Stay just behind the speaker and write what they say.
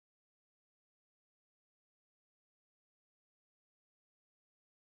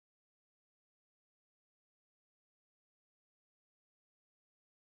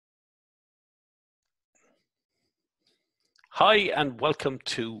Hi and welcome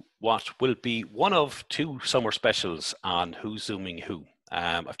to what will be one of two summer specials on Who's Zooming Who.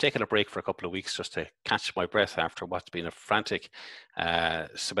 I've taken a break for a couple of weeks just to catch my breath after what's been a frantic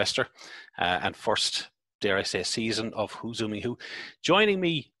semester and first, dare I say, season of Who's Zooming Who. Joining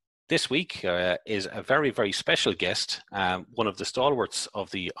me this week is a very, very special guest, one of the stalwarts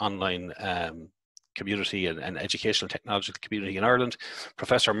of the online community and educational technology community in Ireland,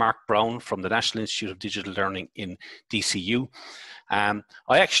 Professor Mark Brown from the National Institute of Digital Learning in DCU. I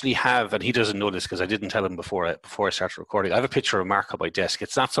actually have, and he doesn't know this because I didn't tell him before I started recording, I have a picture of Mark on my desk.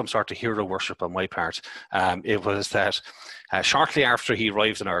 It's not some sort of hero worship on my part. It was that shortly after he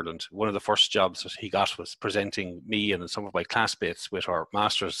arrived in Ireland, one of the first jobs that he got was presenting me and some of my classmates with our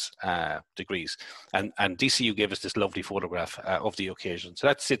master's degrees. And DCU gave us this lovely photograph of the occasion. So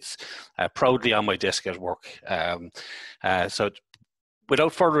that sits proudly on my desk at work. So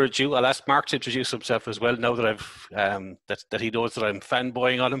without further ado, I'll ask Mark to introduce himself as well, now that I've that he knows that I'm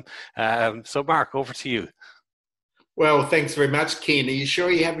fanboying on him. So Mark, over to you. Well, thanks very much, Ken. Are you sure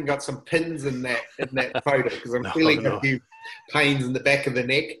you haven't got some pins in that photo? Because I'm feeling a few pains in the back of the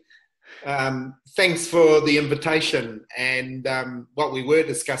neck. Thanks for the invitation. And what we were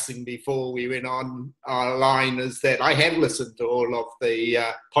discussing before we went on our line is that I have listened to all of the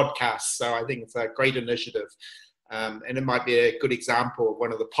podcasts, so I think it's a great initiative. And it might be a good example of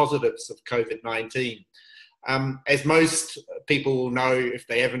one of the positives of COVID-19. As most people know, if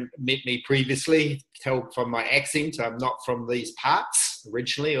they haven't met me previously, tell from my accent, I'm not from these parts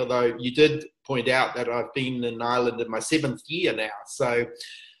originally, although you did point out that I've been in Ireland in my 7th year now. So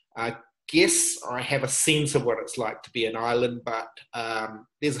I guess I have a sense of what it's like to be in Ireland, but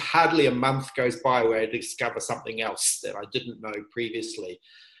there's hardly a month goes by where I discover something else that I didn't know previously.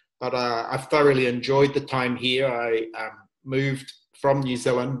 But I've thoroughly enjoyed the time here. I moved from New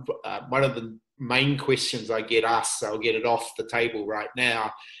Zealand. One of the main questions I get asked, so I'll get it off the table right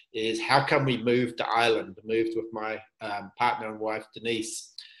now, is how come we moved to Ireland? I moved with my partner and wife,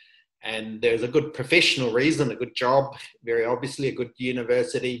 Denise. And there's a good professional reason, a good job, very obviously a good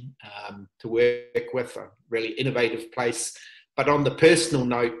university to work with, a really innovative place. But on the personal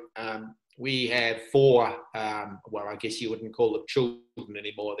note, we have 4, well, I guess you wouldn't call them children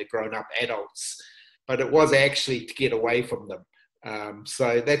anymore, they're grown-up adults. But it was actually to get away from them.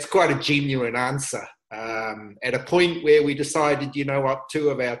 So that's quite a genuine answer. At a point where we decided, you know what, 2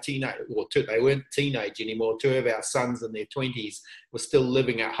 of our they weren't teenage anymore, 2 of our sons in their 20s were still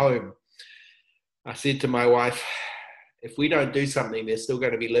living at home. I said to my wife, if we don't do something, they're still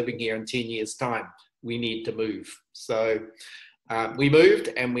going to be living here in 10 years' time. We need to move. So we moved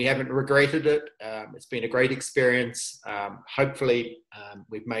and we haven't regretted it. It's been a great experience. Hopefully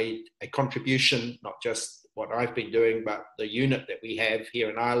we've made a contribution, not just what I've been doing, but the unit that we have here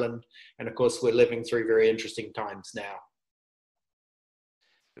in Ireland. And of course, we're living through very interesting times now.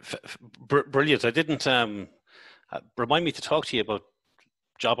 Brilliant. I didn't remind me to talk to you about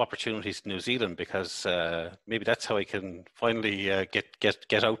job opportunities in New Zealand, because maybe that's how I can finally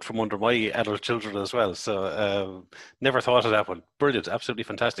get out from under my adult children as well. So never thought of that one. Brilliant, absolutely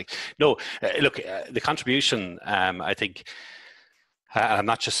fantastic. No, look, the contribution, I think, and I'm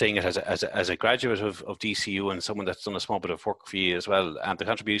not just saying it as a graduate of DCU and someone that's done a small bit of work for you as well, and the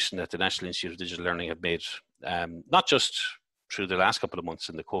contribution that the National Institute of Digital Learning have made, not just through the last couple of months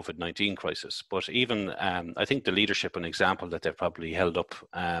in the COVID-19 crisis, but even I think the leadership and example that they've probably held up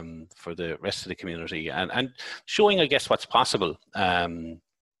for the rest of the community and showing, I guess, what's possible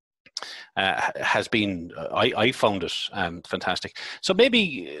has been, I found it fantastic. So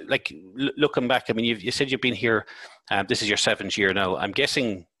maybe, like, looking back, I mean, you said you've been here, this is your 7th year now. I'm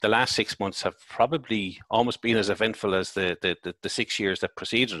guessing the last 6 months have probably almost been as eventful as the 6 years that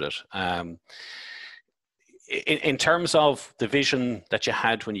preceded it. In terms of the vision that you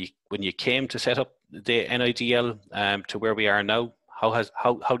had when you came to set up the NIDL to where we are now,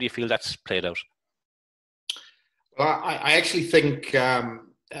 how do you feel that's played out? Well, I actually think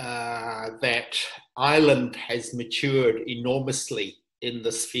that Ireland has matured enormously in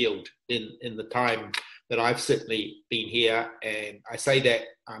this field in the time that I've certainly been here. And I say that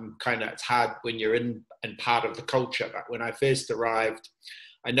it's hard when you're in part of the culture, but when I first arrived,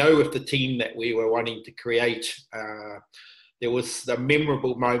 I know with the team that we were wanting to create, there was the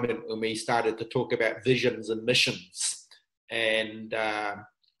memorable moment when we started to talk about visions and missions. And I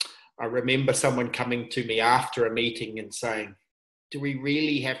remember someone coming to me after a meeting and saying, do we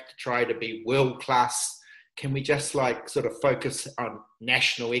really have to try to be world-class? Can we just sort of focus on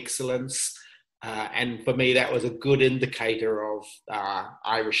national excellence? And for me, that was a good indicator of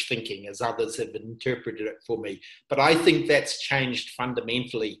Irish thinking, as others have interpreted it for me. But I think that's changed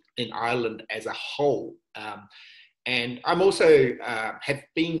fundamentally in Ireland as a whole. And I'm also have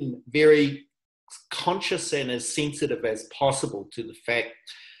been very conscious and as sensitive as possible to the fact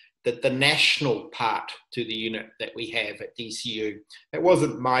that the national part to the unit that we have at DCU, that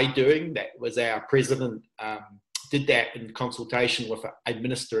wasn't my doing, that was our president did that in consultation with a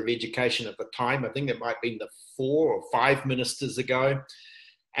Minister of Education at the time. I think it might have been the 4 or 5 ministers ago.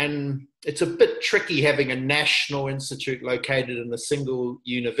 And it's a bit tricky having a national institute located in a single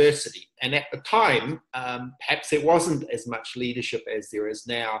university. And at the time, perhaps there wasn't as much leadership as there is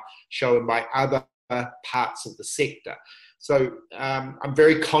now, shown by other parts of the sector. So I'm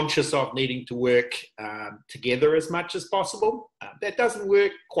very conscious of needing to work together as much as possible. That doesn't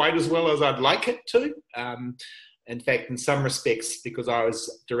work quite as well as I'd like it to. In fact, in some respects, because I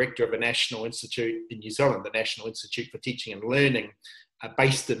was director of a national institute in New Zealand, the National Institute for Teaching and Learning,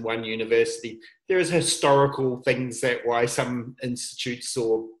 based in one university, there is historical things that why some institutes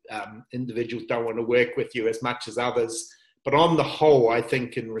or individuals don't want to work with you as much as others. But on the whole, I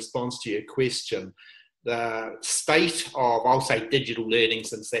think in response to your question, the state of, I'll say digital learning,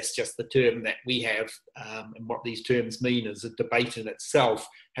 since that's just the term that we have, and what these terms mean is a debate in itself,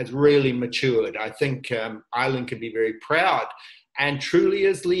 has really matured. I think Ireland can be very proud and truly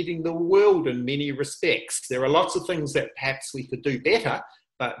is leading the world in many respects. There are lots of things that perhaps we could do better,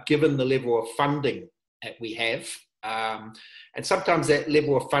 but given the level of funding that we have, and sometimes that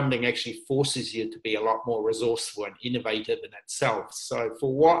level of funding actually forces you to be a lot more resourceful and innovative in itself. So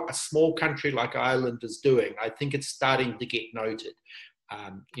for what a small country like Ireland is doing, I think it's starting to get noted.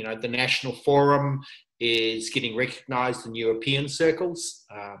 You know, the National Forum is getting recognised in European circles.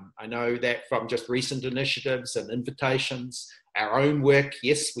 I know that from just recent initiatives and invitations. Our own work,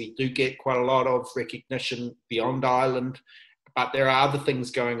 yes, we do get quite a lot of recognition beyond Ireland, but there are other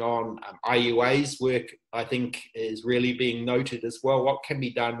things going on. IUA's work, I think, is really being noted as well. What can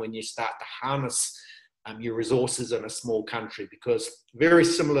be done when you start to harness your resources in a small country? Because very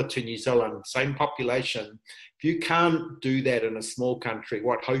similar to New Zealand, same population, if you can't do that in a small country,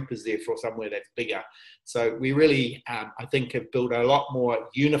 what hope is there for somewhere that's bigger? So we really, I think, have built a lot more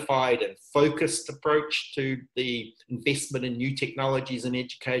unified and focused approach to the investment in new technologies in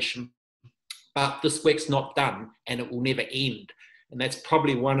education. But this work's not done and it will never end. And that's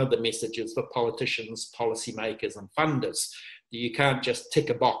probably one of the messages for politicians, policymakers and funders. You can't just tick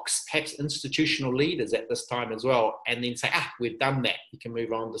a box, perhaps institutional leaders at this time as well, and then say, we've done that. You can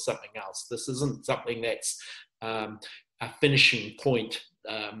move on to something else. This isn't something that's a finishing point.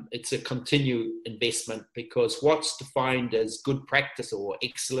 It's a continued investment, because what's defined as good practice or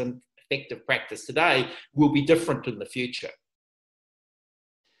excellent, effective practice today will be different in the future.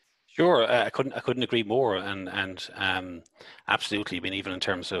 Sure, I couldn't agree more, and absolutely. I mean, even in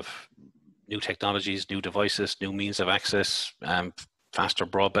terms of new technologies, new devices, new means of access, faster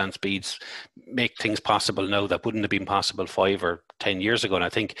broadband speeds make things possible now that wouldn't have been possible 5 or 10 years ago. And I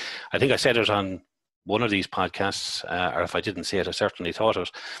think I said it on one of these podcasts, or if I didn't say it, I certainly thought it.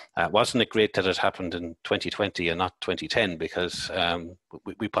 Wasn't it great that it happened in 2020 and not 2010? Because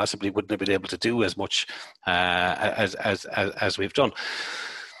we possibly wouldn't have been able to do as much as we've done.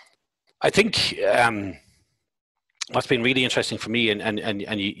 I think what's been really interesting for me,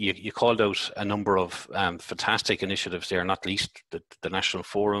 and you called out a number of fantastic initiatives there, not least the National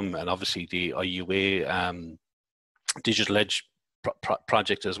Forum and obviously the IUA Digital Edge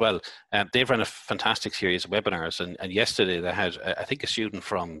project as well. They've run a fantastic series of webinars, and yesterday they had, I think, a student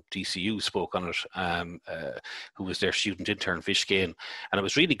from DCU spoke on it, who was their student intern, Vishgain, and it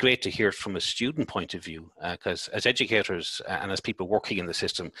was really great to hear it from a student point of view, because as educators and as people working in the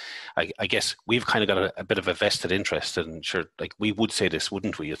system, I guess we've kind of got a bit of a vested interest, and sure, like we would say this,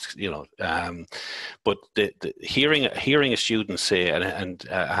 wouldn't we? It's, you know, but the hearing a student say, and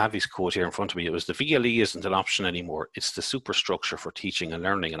I have his quote here in front of me, it was, the VLE isn't an option anymore, it's the superstructure for teaching and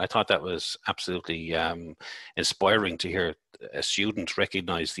learning. And I thought that was absolutely inspiring to hear a student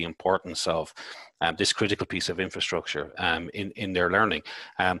recognize the importance of this critical piece of infrastructure in their learning.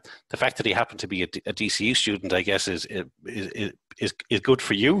 The fact that he happened to be a DCU student, I guess, is good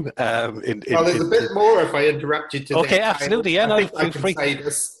for you. Well, there's a bit more if I interrupt you today. Okay, absolutely. Yeah, I can say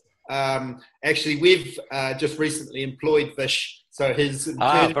this. Actually, we've just recently employed Vish, so his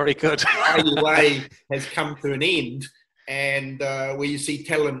very good. IUA has come to an end. And where you see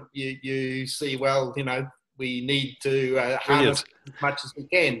talent, you see, well, you know, we need to harness as much as we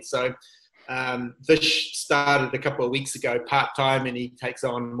can. So Vish started a couple of weeks ago part-time, and he takes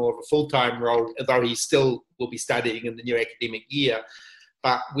on more of a full-time role, although he still will be studying in the new academic year.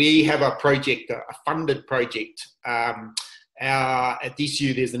 But we have a project, a funded project, At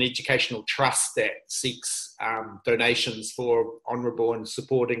DCU, there's an educational trust that seeks donations for honourable and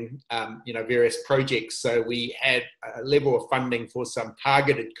supporting, various projects. So we had a level of funding for some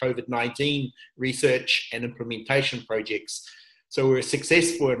targeted COVID-19 research and implementation projects. So we were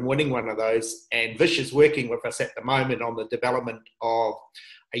successful in winning one of those, and Vish is working with us at the moment on the development of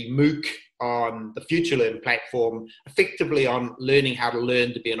a MOOC on the FutureLearn platform, effectively on learning how to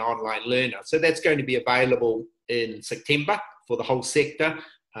learn to be an online learner. So that's going to be available in September for the whole sector.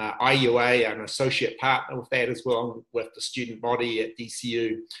 IUA, an associate partner with that as well, with the student body at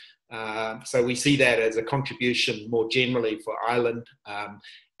DCU. So we see that as a contribution more generally for Ireland.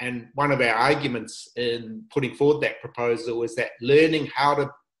 And one of our arguments in putting forward that proposal is that learning how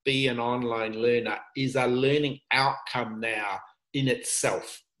to be an online learner is a learning outcome now in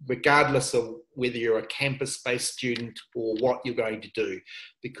itself, regardless of whether you're a campus-based student or what you're going to do.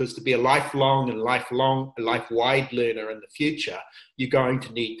 Because to be a life-wide learner in the future, you're going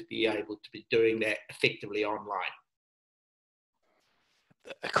to need to be able to be doing that effectively online.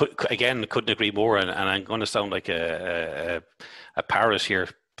 Couldn't agree more, and I'm going to sound like a parrot here,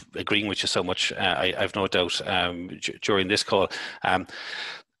 agreeing with you so much. I've no doubt during this call.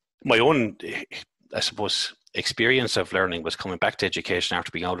 My own, I suppose, experience of learning was coming back to education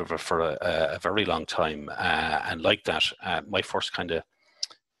after being out of it for a very long time, and like that, my first kind of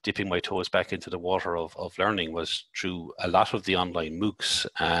dipping my toes back into the water of learning was through a lot of the online MOOCs,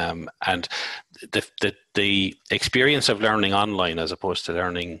 and the experience of learning online as opposed to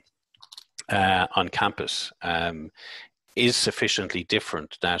learning on campus is sufficiently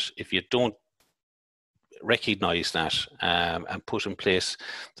different that if you don't recognize that and put in place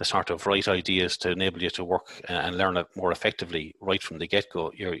the sort of right ideas to enable you to work and learn it more effectively right from the get-go,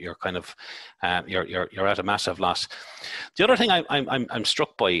 you're kind of you're at a massive loss. The other thing I'm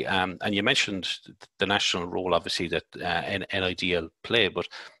struck by, and you mentioned the national role obviously that NIDL play, but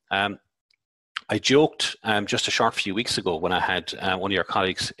I joked just a short few weeks ago when I had one of your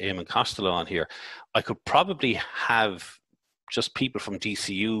colleagues, Eamon Costello, on here, I could probably have just people from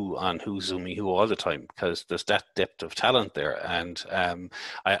DCU on Who's Zooming Who all the time, because there's that depth of talent there. And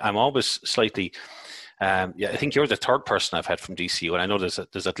I'm always slightly, I think you're the third person I've had from DCU, and I know there's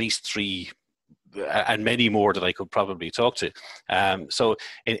at least three and many more that I could probably talk to. So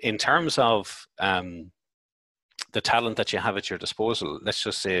in terms of the talent that you have at your disposal, let's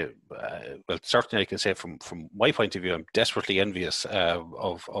just say, well, certainly I can say from my point of view, I'm desperately envious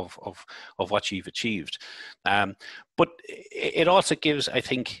of what you've achieved. But it also gives, I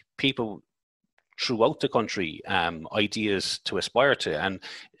think, people throughout the country ideas to aspire to. And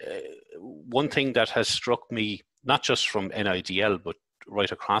one thing that has struck me, not just from NIDL, but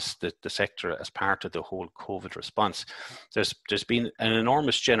right across the sector as part of the whole COVID response, there's been an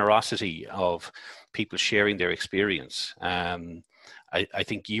enormous generosity of people sharing their experience. I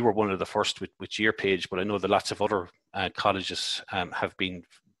think you were one of the first with your page, but I know that lots of other colleges have been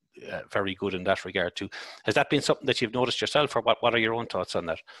very good in that regard too. Has that been something that you've noticed yourself, or what are your own thoughts on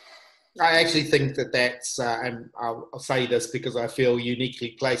that? I actually think that's, and I'll say this because I feel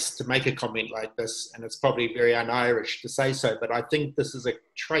uniquely placed to make a comment like this, and it's probably very un-Irish to say so, but I think this is a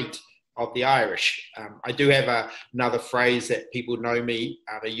trait of the Irish. I do have another phrase that people know me,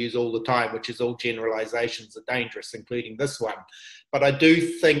 they use all the time, which is all generalizations are dangerous, including this one. But I do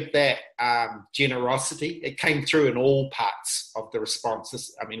think that generosity, it came through in all parts of the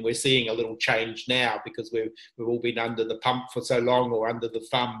responses. I mean, we're seeing a little change now because we've all been under the pump for so long, or under the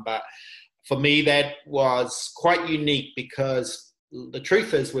thumb. But for me, that was quite unique, because the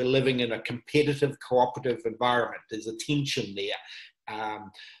truth is we're living in a competitive, cooperative environment. There's a tension there.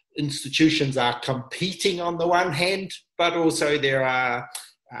 Institutions are competing on the one hand, but also there are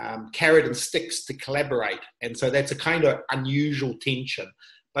carrot and sticks to collaborate. And so that's a kind of unusual tension.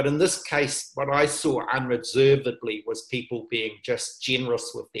 But in this case, what I saw unreservedly was people being just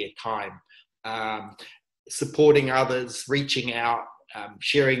generous with their time, supporting others, reaching out,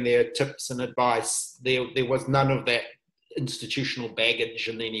 sharing their tips and advice. There was none of that institutional baggage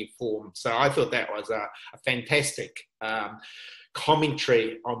in any form. So I thought that was a fantastic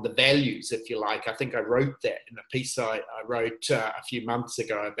commentary on the values, if you like. I think I wrote that in a piece I wrote a few months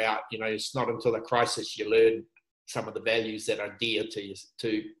ago about, it's not until a crisis you learn some of the values that are dear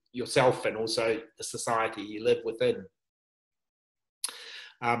to yourself and also the society you live within.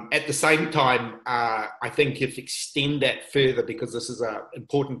 At the same time, I think if extend that further, because this is an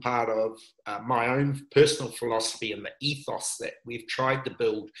important part of my own personal philosophy and the ethos that we've tried to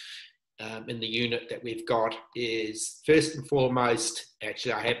build in the unit that we've got, is first and foremost,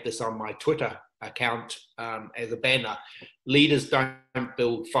 actually I have this on my Twitter account as a banner, leaders don't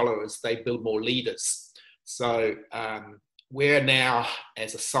build followers, they build more leaders. So we're now,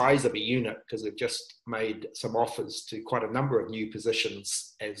 as a size of a unit, because we've just made some offers to quite a number of new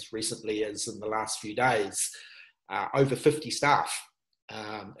positions as recently as in the last few days, over 50 staff.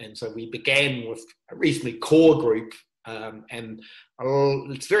 And so we began with a reasonably core group, and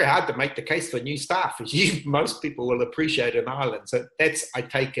it's very hard to make the case for new staff, as most people will appreciate in Ireland. So that's, I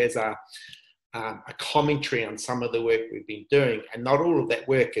take as a commentary on some of the work we've been doing, and not all of that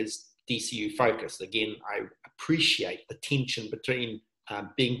work is DCU focused. Again, I appreciate the tension between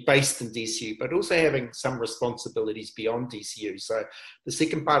being based in DCU, but also having some responsibilities beyond DCU. So the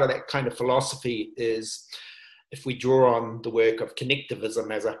second part of that kind of philosophy is, if we draw on the work of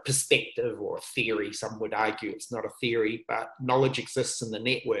connectivism as a perspective or a theory, some would argue it's not a theory, but knowledge exists in the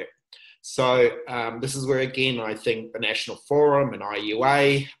network. So this is where, again, I think the National Forum and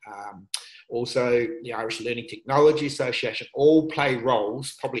IUA, also the Irish Learning Technology Association, all play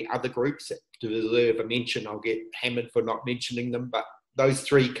roles, probably other groups that deserve a mention. I'll get hammered for not mentioning them, but those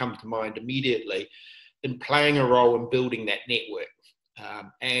three come to mind immediately in playing a role in building that network.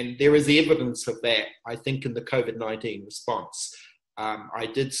 And there is evidence of that, I think, in the COVID-19 response. I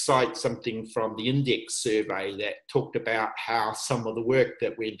did cite something from the Index survey that talked about how some of the work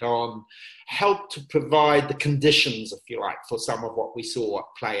that went on helped to provide the conditions, if you like, for some of what we saw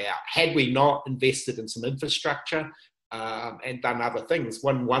play out. Had we not invested in some infrastructure and done other things,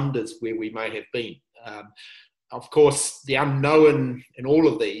 one wonders where we may have been. Of course, the unknown in all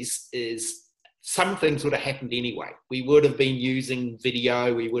of these is some things would have happened anyway. We would have been using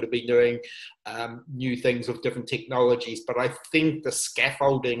video, we would have been doing new things with different technologies, but I think the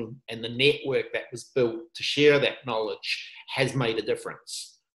scaffolding and the network that was built to share that knowledge has made a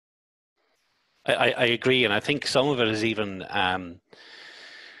difference. I agree, and I think some of it is even,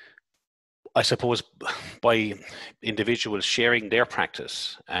 I suppose, by individuals sharing their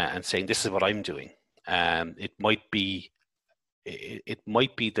practice and saying, this is what I'm doing. It might be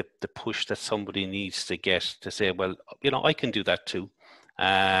the push that somebody needs to get to say, well, I can do that too.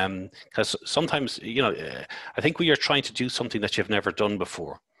 Because sometimes, I think when you're trying to do something that you've never done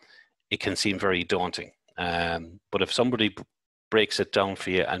before, it can seem very daunting. But if somebody breaks it down for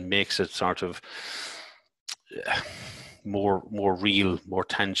you and makes it sort of more real, more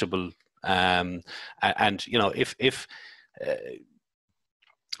tangible, and if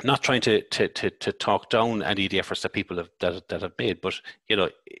not trying to talk down any of the efforts that people that have made, but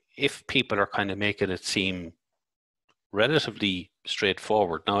if people are kind of making it seem relatively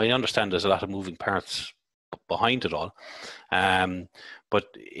straightforward. Now, I understand there's a lot of moving parts behind it all, but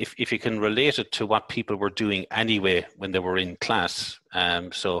if you can relate it to what people were doing anyway when they were in class,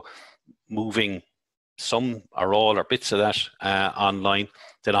 so moving some or all or bits of that online,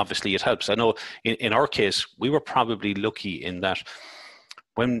 then obviously it helps. I know in our case, we were probably lucky in that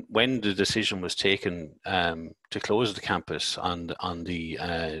when the decision was taken to close the campus on the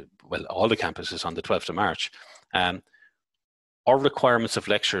all the campuses on the 12th of March, our requirements of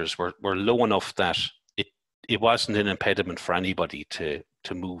lectures were low enough that it wasn't an impediment for anybody to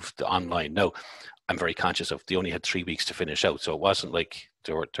move to online. Now, I'm very conscious of they only had 3 weeks to finish out, so it wasn't like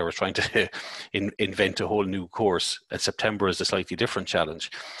they were trying to invent a whole new course. And September is a slightly different challenge,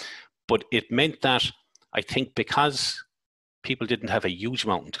 but it meant that I think because people didn't have a huge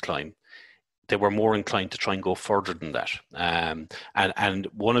mountain to climb, they were more inclined to try and go further than that. And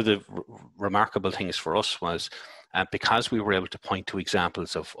one of the remarkable things for us was because we were able to point to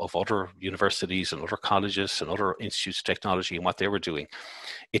examples of other universities and other colleges and other institutes of technology and what they were doing,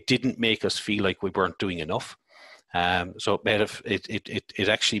 it didn't make us feel like we weren't doing enough. So it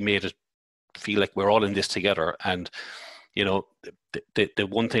actually made it feel like we're all in this together. And the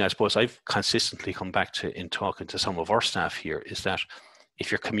one thing I suppose I've consistently come back to in talking to some of our staff here is that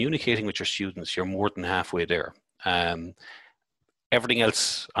if you're communicating with your students, you're more than halfway there. Everything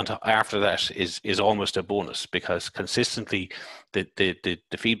else after that is almost a bonus, because consistently the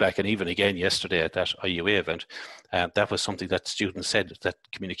feedback, and even again yesterday at that IUA event, that was something that students said, that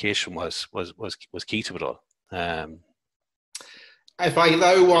communication was key to it all. If I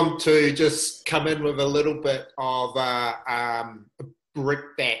though want to just come in with a little bit of a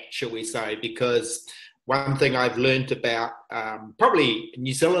brickbat, shall we say, because one thing I've learned about probably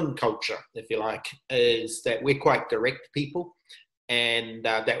New Zealand culture, if you like, is that we're quite direct people. And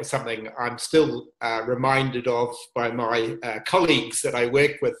that was something I'm still reminded of by my colleagues that I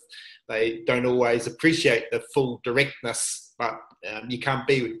work with. They don't always appreciate the full directness, but you can't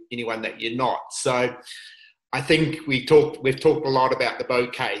be with anyone that you're not. So I think we've talked a lot about the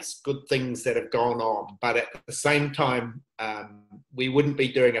bouquets, good things that have gone on, but at the same time, we wouldn't be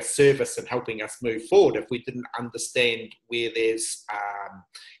doing a service and helping us move forward if we didn't understand where there's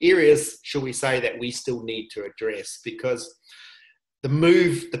areas, shall we say, that we still need to address, because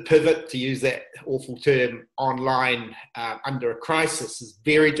the pivot, to use that awful term, online under a crisis is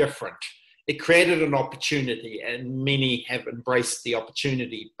very different. It created an opportunity, and many have embraced the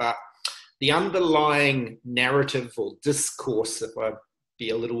opportunity, but the underlying narrative or discourse, if I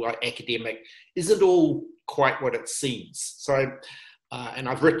be a little academic, isn't all quite what it seems. So, and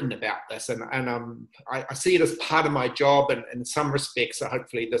I've written about this, and I see it as part of my job, and in some respects, so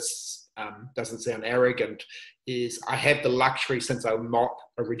hopefully this doesn't sound arrogant, is I have the luxury, since I'm not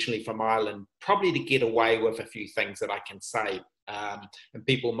originally from Ireland, probably to get away with a few things that I can say. And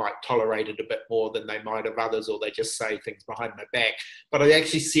people might tolerate it a bit more than they might of others, or they just say things behind my back. But I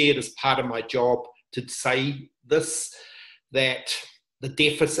actually see it as part of my job to say this, that the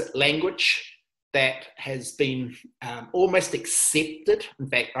deficit language that has been almost accepted. In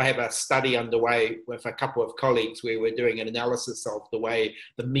fact, I have a study underway with a couple of colleagues where we're doing an analysis of the way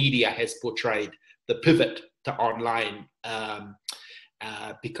the media has portrayed the pivot to online,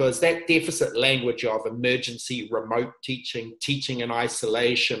 because that deficit language of emergency remote teaching, teaching in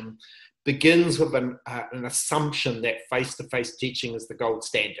isolation, begins with an assumption that face-to-face teaching is the gold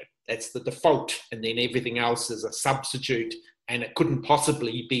standard. That's the default, and then everything else is a substitute, and it couldn't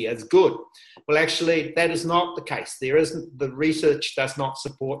possibly be as good. Well, actually, that is not the case. The research does not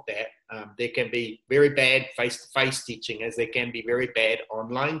support that. There can be very bad face-to-face teaching, as there can be very bad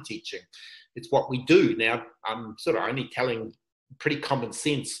online teaching. It's what we do. Now, I'm sort of only telling pretty common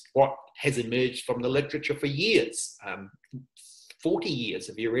sense what has emerged from the literature for years, 40 years,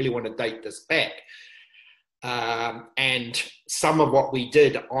 if you really want to date this back. And some of what we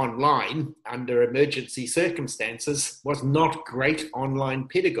did online under emergency circumstances was not great online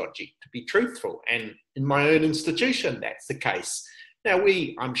pedagogy, to be truthful. And in my own institution, that's the case. Now,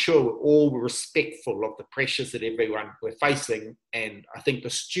 I'm sure we're all respectful of the pressures that everyone we're facing, and I think the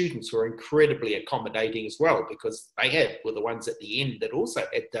students were incredibly accommodating as well, because they were the ones at the end that also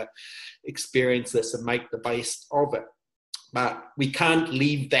had to experience this and make the best of it. But we can't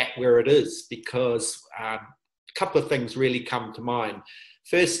leave that where it is, because a couple of things really come to mind.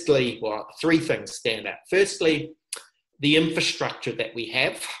 Firstly, well, three things stand out. Firstly, the infrastructure that we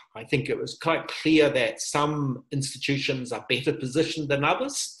have. I think it was quite clear that some institutions are better positioned than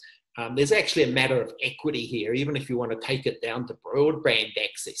others. There's actually a matter of equity here, even if you want to take it down to broadband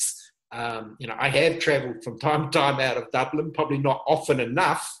access. I have travelled from time to time out of Dublin, probably not often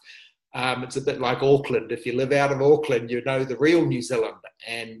enough. It's a bit like Auckland. If you live out of Auckland, you know the real New Zealand.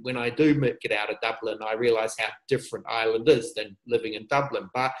 And when I do get out of Dublin, I realise how different Ireland is than living in Dublin.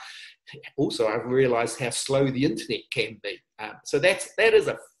 But also, I've realised how slow the internet can be. So that is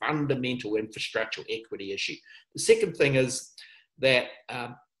a fundamental infrastructural equity issue. The second thing is that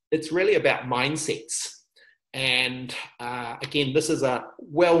it's really about mindsets. And again, this is a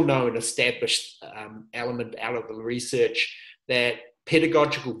well-known, established element out of the research, that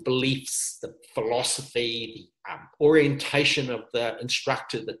pedagogical beliefs, the philosophy, the orientation of the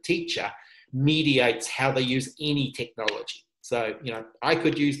instructor, the teacher, mediates how they use any technology. So, I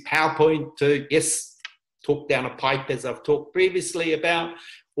could use PowerPoint to, yes, talk down a pipe, as I've talked previously about,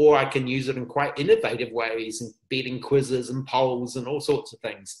 or I can use it in quite innovative ways, embedding quizzes and polls and all sorts of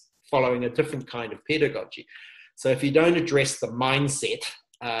things, following a different kind of pedagogy. So if you don't address the mindset,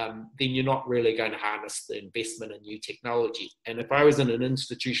 then you're not really going to harness the investment in new technology. And if I was in an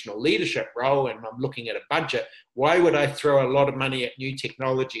institutional leadership role and I'm looking at a budget, why would I throw a lot of money at new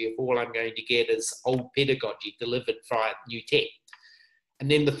technology if all I'm going to get is old pedagogy delivered via new tech? And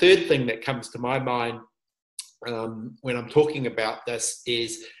then the third thing that comes to my mind when I'm talking about this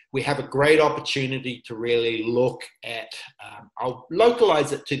is we have a great opportunity to really look at, I'll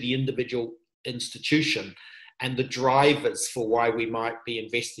localize it to the individual institution, and the drivers for why we might be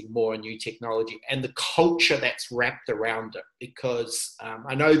investing more in new technology and the culture that's wrapped around it. Because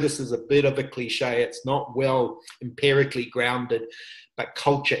I know this is a bit of a cliche, it's not well empirically grounded, but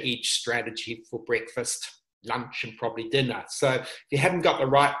culture eats strategy for breakfast, lunch, and probably dinner. So if you haven't got the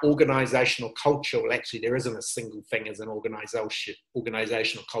right organizational culture, well, actually there isn't a single thing as an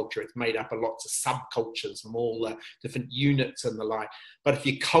organizational culture. It's made up of lots of subcultures from all the different units and the like. But if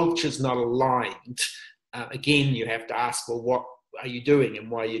your culture's not aligned, again, you have to ask, well, what are you doing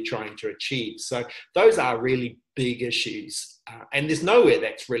and why are you trying to achieve? So those are really big issues. And there's nowhere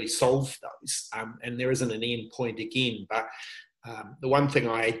that's really solved those. And there isn't an end point again. But The one thing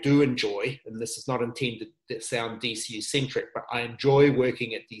I do enjoy, and this is not intended to sound DCU-centric, but I enjoy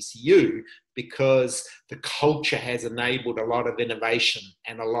working at DCU because the culture has enabled a lot of innovation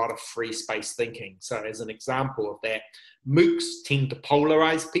and a lot of free space thinking. So as an example of that, MOOCs tend to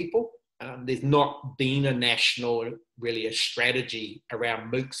polarize people. There's not been a national, really a strategy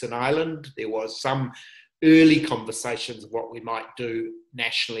around MOOCs in Ireland. There was some early conversations of what we might do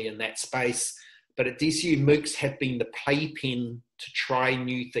nationally in that space. But at DCU, MOOCs have been the playpen to try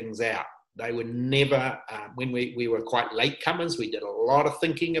new things out. They were never, when we were quite latecomers, we did a lot of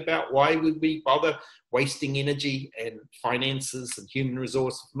thinking about why would we bother wasting energy and finances and human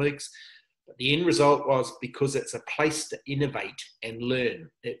resource with MOOCs. But the end result was because it's a place to innovate and learn.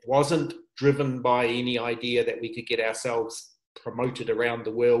 It wasn't driven by any idea that we could get ourselves promoted around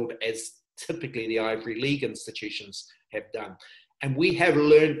the world as typically the Ivy League institutions have done. And we have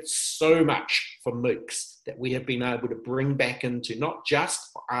learned so much from MOOCs that we have been able to bring back into not just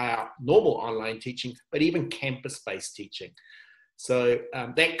our normal online teaching, but even campus-based teaching. So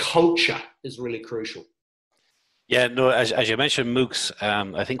that culture is really crucial. Yeah, no, as you mentioned MOOCs,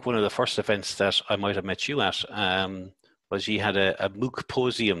 I think one of the first events that I might have met you at was you had a MOOC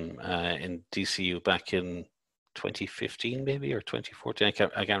Posium in DCU back in 2015 maybe, or 2014. I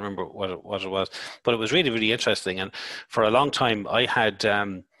can't remember what it was, but it was really, really interesting. And for a long time I had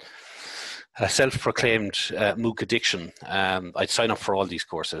a self-proclaimed MOOC addiction. I'd sign up for all these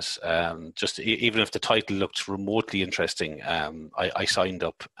courses, just even if the title looked remotely interesting. I signed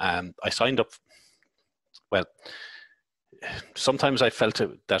up. Well, sometimes I felt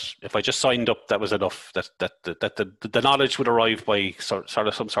that if I just signed up, that was enough. That the knowledge would arrive by sort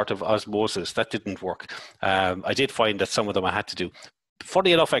of some sort of osmosis. That didn't work. I did find that some of them I had to do.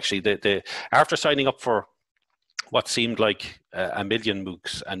 Funny enough, actually, after signing up for what seemed like a million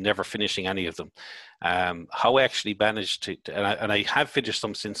MOOCs and never finishing any of them, how I actually managed to, and I have finished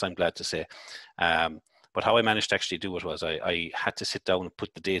some since, I'm glad to say. But how I managed to actually do it was I had to sit down and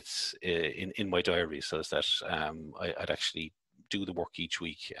put the dates in my diary so that I'd actually do the work each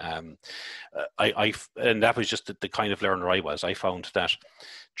week. And that was just the kind of learner I was. I found that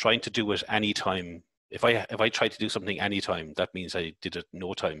trying to do it anytime, if I tried to do something anytime, that means I did it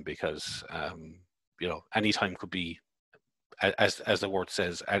no time, because anytime could be, as the word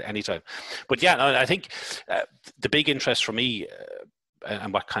says, at any time. But yeah, I think the big interest for me,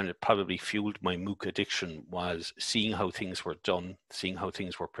 and what kind of probably fueled my MOOC addiction, was seeing how things were done, seeing how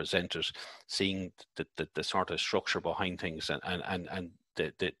things were presented, seeing the sort of structure behind things, and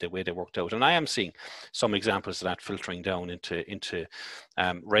the way they worked out. And I am seeing some examples of that filtering down into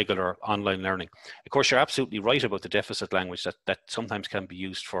regular online learning. Of course, you're absolutely right about the deficit language that sometimes can be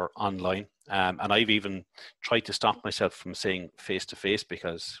used for online. And I've even tried to stop myself from saying face-to-face,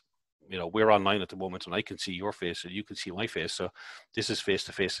 because we're online at the moment and I can see your face and you can see my face. So this is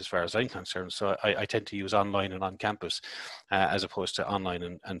face-to-face as far as I'm concerned. So I tend to use online and on campus as opposed to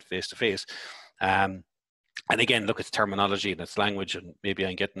online and face-to-face. And again, look, it's terminology and it's language, and maybe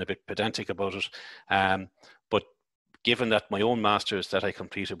I'm getting a bit pedantic about it. But given that my own master's that I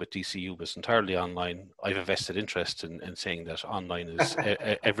completed with DCU was entirely online, I have a vested interest in saying that online is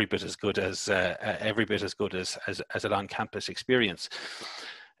every bit as good as an on-campus experience.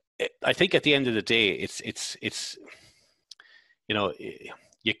 I think at the end of the day, it's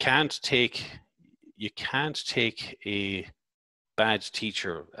you can't take a bad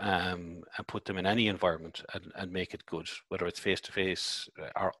teacher and put them in any environment and make it good, whether it's face-to-face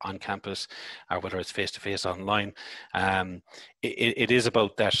or on campus, or whether it's face-to-face online. It is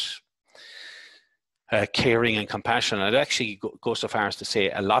about that caring and compassion. I'd actually go so far as to say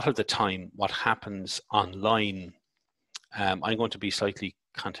a lot of the time what happens online, I'm going to be slightly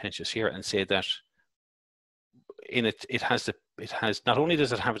contentious here and say that it has not only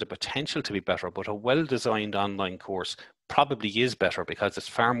does it have the potential to be better, but a well-designed online course probably is better because it's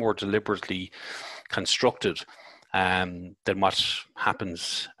far more deliberately constructed than what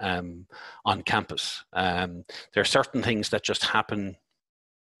happens on campus. There are certain things that just happen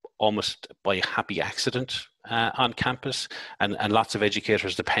almost by happy accident on campus, and lots of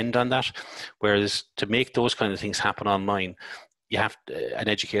educators depend on that, whereas to make those kind of things happen online, an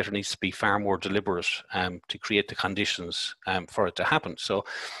educator needs to be far more deliberate to create the conditions for it to happen. So,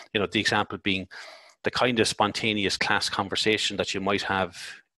 the example being the kind of spontaneous class conversation that you might have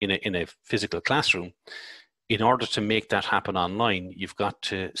in a physical classroom. In order to make that happen online, you've got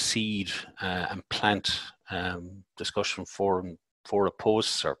to seed and plant discussion forum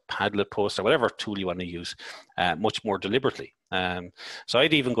posts or Padlet posts or whatever tool you want to use much more deliberately. So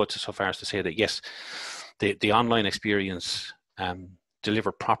I'd even go so far as to say that yes, the online experience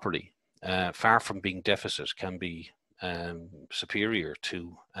delivered properly, far from being deficit, can be superior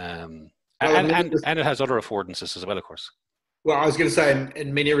to, and Well, it has other affordances as well, of course. well, I was going to say,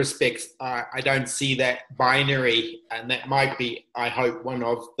 in many respects, I don't see that binary, and that might be, I hope, one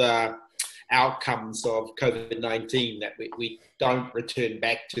of the outcomes of COVID-19, that we don't return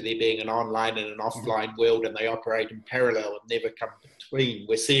back to there being an online and an offline world, and they operate in parallel and never come between.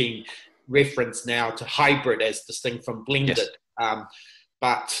 We're seeing reference now to hybrid as distinct from blended. Yes.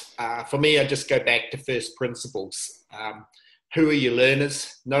 But for me, I just go back to first principles. Who are your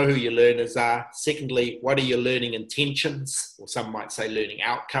learners? Know who your learners are. Secondly, what are your learning intentions? Or some might say learning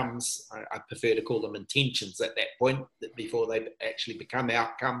outcomes. I prefer to call them intentions at that point, before they actually become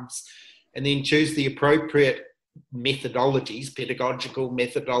outcomes. And then choose the appropriate methodologies, pedagogical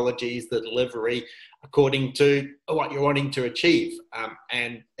methodologies, the delivery, according to what you're wanting to achieve.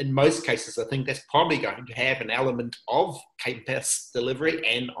 And in most cases, I think that's probably going to have an element of campus delivery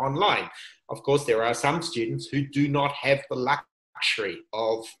and online. Of course, there are some students who do not have the luxury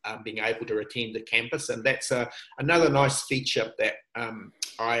of being able to attend the campus, and that's another nice feature that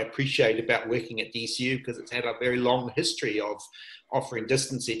I appreciate about working at DCU, because it's had a very long history of offering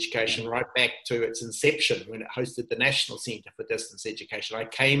distance education right back to its inception when it hosted the National Centre for Distance Education. I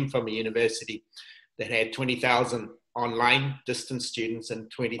came from a university that had 20,000 online distance students and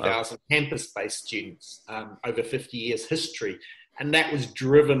 20,000 campus-based students over 50 years history. And that was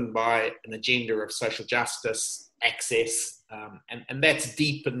driven by an agenda of social justice, access, and that's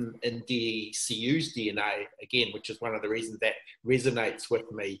deep in DCU's DNA, again, which is one of the reasons that resonates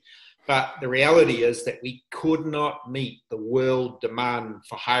with me. But the reality is that we could not meet the world demand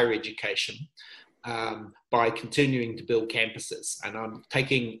for higher education by continuing to build campuses. And I'm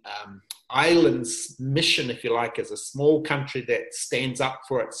taking Ireland's mission, if you like, as a small country that stands up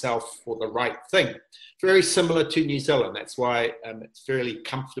for itself for the right thing. Very similar to New Zealand. That's why it's fairly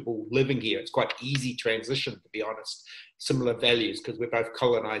comfortable living here. It's quite easy transition, to be honest. Similar values, because we're both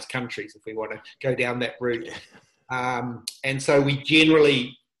colonized countries, if we want to go down that route. And so we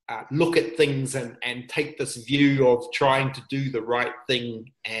generally look at things and take this view of trying to do the right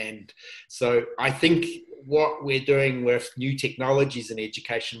thing. And so I think what we're doing with new technologies in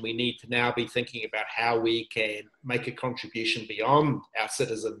education, we need to now be thinking about how we can make a contribution beyond our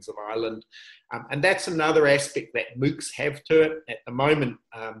citizens of Ireland. And that's another aspect that MOOCs have to it. At the moment,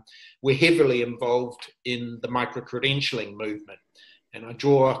 we're heavily involved in the micro-credentialing movement. And I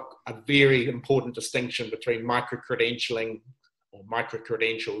draw a very important distinction between micro-credentialing or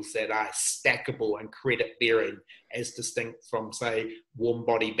micro-credentials that are stackable and credit-bearing, as distinct from, say, warm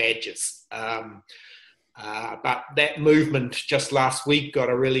body badges. But that movement just last week got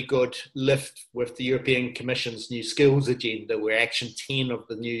a really good lift with the European Commission's new skills agenda, where Action 10 of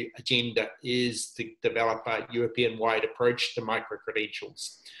the new agenda is to develop a European-wide approach to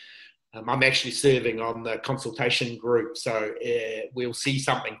micro-credentials. I'm actually serving on the consultation group, so we'll see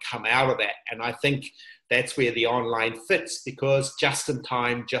something come out of that. And I think that's where the online fits, because just in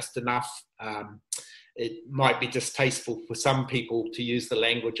time, just enough. It might be distasteful for some people to use the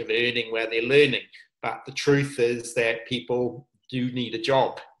language of earning where they're learning, but the truth is that people do need a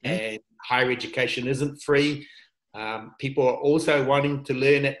job, and higher education isn't free. People are also wanting to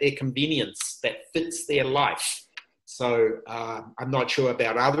learn at their convenience that fits their life. So I'm not sure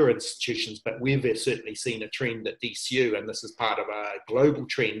about other institutions, but we've certainly seen a trend at DCU, and this is part of a global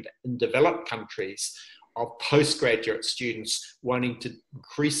trend in developed countries, of postgraduate students wanting to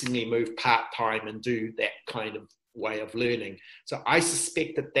increasingly move part-time and do that kind of way of learning. So I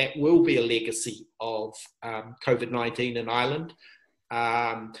suspect that that will be a legacy of COVID-19 in Ireland.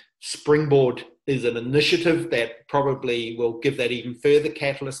 Springboard is an initiative that probably will give that even further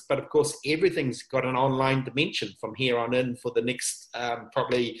catalyst, but of course everything's got an online dimension from here on in for the next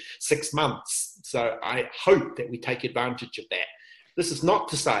probably 6 months. So I hope that we take advantage of that. This is not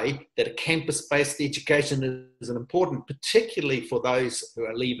to say that a campus-based education isn't important, particularly for those who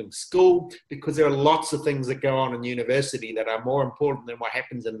are leaving school, because there are lots of things that go on in university that are more important than what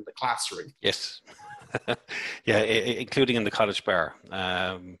happens in the classroom. Yes. Yeah, including in the college bar.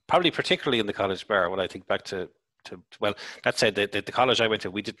 Probably particularly in the college bar, when I think back to well, that said, the college I went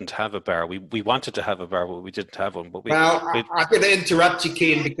to, we didn't have a bar. We wanted to have a bar, but we didn't have one. But I'm going to interrupt you,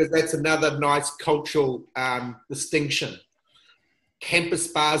 Ken, because that's another nice cultural distinction. Campus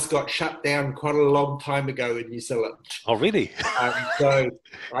bars got shut down quite a long time ago in New Zealand. Oh, really? So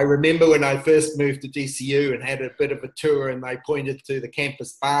I remember when I first moved to DCU and had a bit of a tour, and they pointed to the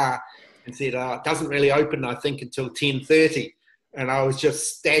campus bar and said, it doesn't really open, I think, until 10:30. And I was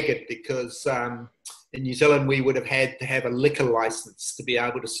just staggered, because in New Zealand, we would have had to have a liquor license to be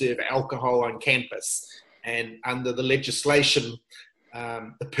able to serve alcohol on campus. And under the legislation,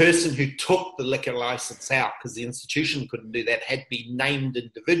 the person who took the liquor license out, because the institution couldn't do that, had to be named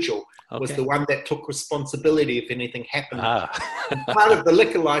individual, was the one that took responsibility if anything happened. And part of the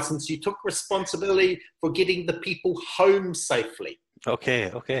liquor license, you took responsibility for getting the people home safely. So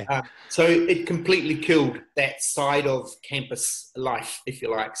it completely killed that side of campus life, if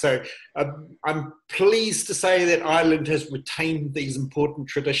you like. So I'm pleased to say that Ireland has retained these important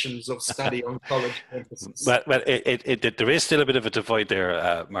traditions of study on college campuses. But there is still a bit of a divide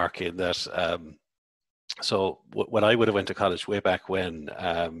there, Mark, in that. So when I would have went to college way back when,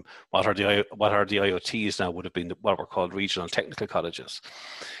 what are the IoTs now would have been what were called regional technical colleges.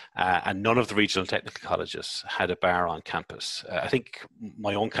 And none of the regional technical colleges had a bar on campus. I think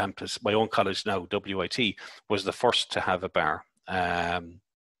my own college now, WIT, was the first to have a bar. And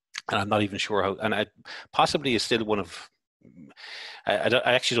I'm not even sure how, and possibly is still one of, I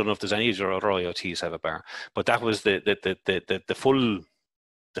actually don't know if there's any of your other IoTs have a bar, but that was the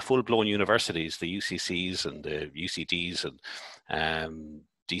full-blown universities, the UCCs and the UCDs and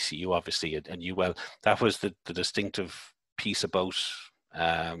DCU obviously and UL. That was the distinctive piece about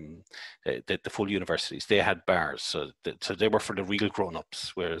the full universities. They had bars, so they were for the real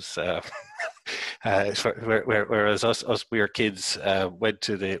grown-ups, whereas whereas us we were kids, went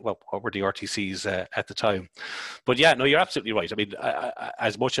to what were the RTCs at the time. But yeah, no, you're absolutely right. I mean,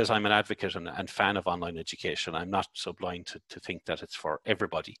 as much as I'm an advocate and fan of online education, I'm not so blind to think that it's for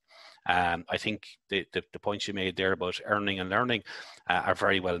everybody. I think the points you made there about earning and learning are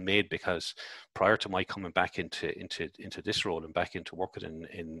very well made, because prior to my coming back into this role and back into working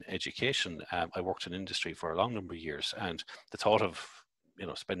in education, I worked in industry for a long number of years, and the thought of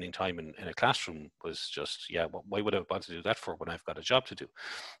spending time in a classroom was just, why would I want to do that for when I've got a job to do?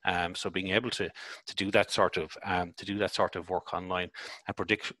 So being able to do that sort of work online, and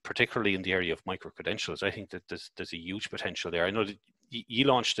particularly in the area of micro credentials, I think that there's a huge potential there. I know that you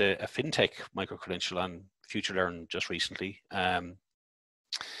launched a fintech micro credential on FutureLearn just recently.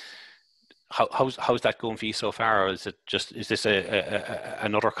 How's that going for you so far? Or is this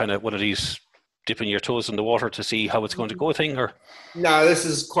another kind of one of these dipping your toes in the water to see how it's going to go thing? Or no, this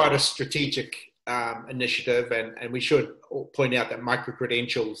is quite a strategic initiative, and we should point out that micro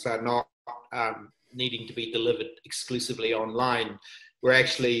credentials are not needing to be delivered exclusively online. We're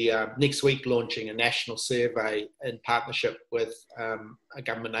actually next week launching a national survey in partnership with a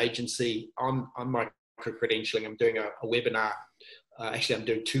government agency on micro credentialing. I'm doing a webinar. Actually, I'm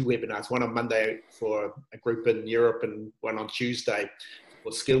doing two webinars, one on Monday for a group in Europe and one on Tuesday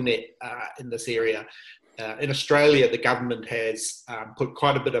for SkillNet in this area. In Australia, the government has put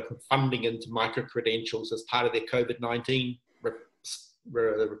quite a bit of funding into micro-credentials as part of their COVID-19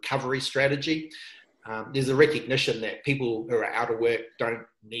 recovery strategy. There's a recognition that people who are out of work don't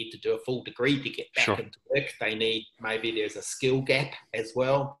need to do a full degree to get back into work. They need, maybe there's a skill gap as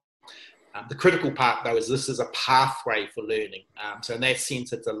well. The critical part, though, is this is a pathway for learning. So in that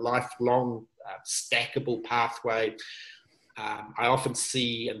sense, it's a lifelong, stackable pathway. I often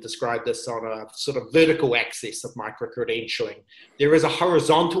see and describe this on a sort of vertical axis of micro-credentialing. There is a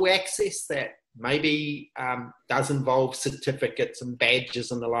horizontal axis that maybe does involve certificates and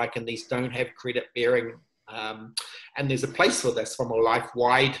badges and the like, and these don't have credit bearing. And there's a place for this from a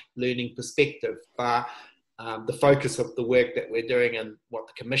life-wide learning perspective. But the focus of the work that we're doing and what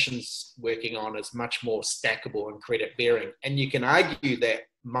the Commission's working on is much more stackable and credit bearing. And you can argue that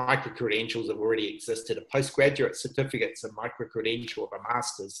micro-credentials have already existed. A postgraduate certificate's a micro-credential of a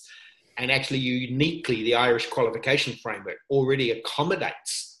master's. And actually, uniquely, the Irish qualification framework already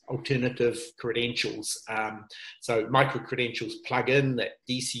accommodates alternative credentials. So micro-credentials plug in that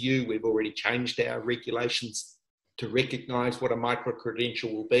DCU. We've already changed our regulations to recognise what a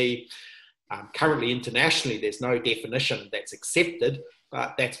micro-credential will be. Currently, internationally, there's no definition that's accepted,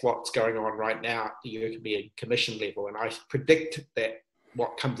 but that's what's going on right now at the European Commission level. And I predict that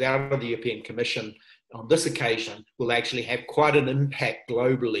what comes out of the European Commission on this occasion will actually have quite an impact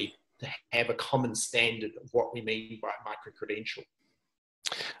globally to have a common standard of what we mean by micro-credential.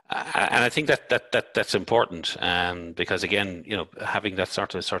 And I think that's important, because again, having that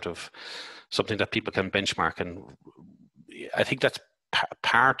sort of something that people can benchmark, and I think that's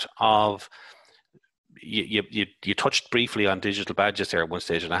part of. You touched briefly on digital badges there at one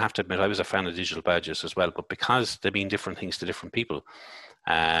stage, and I have to admit I was a fan of digital badges as well, but because they mean different things to different people,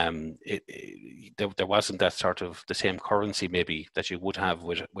 there wasn't that sort of the same currency maybe that you would have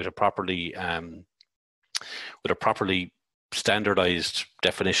with a properly standardized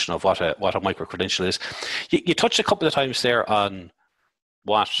definition of what a micro-credential is. You touched a couple of times there on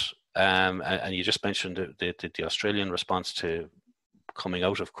what, and you just mentioned the Australian response to coming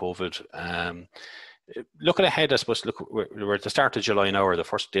out of COVID. looking ahead, I suppose, we're at the start of July now, or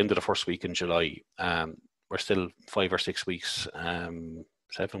the end of the first week in July. We're still 5 or 6 weeks,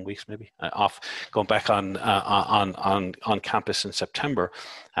 7 weeks maybe, off going back on campus in September.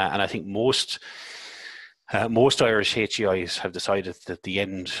 And I think most Irish HEIs have decided that the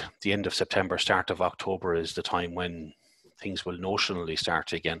end of September, start of October is the time when things will notionally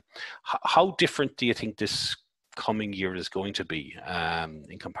start again. How different do you think this coming year is going to be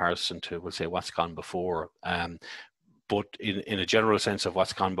in comparison to, we'll say, what's gone before? But in a general sense of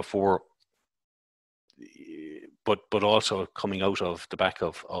what's gone before, but also coming out of the back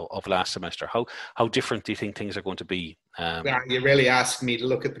of last semester, how different do you think things are going to be? You really asked me to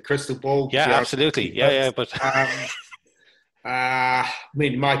look at the crystal ball. Yeah, absolutely. But I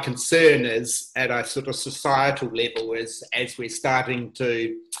mean, my concern is at a sort of societal level is as we're starting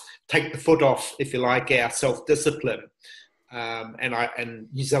to take the foot off, if you like, our self-discipline. And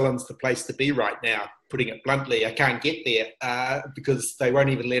New Zealand's the place to be right now. Putting it bluntly, I can't get there because they won't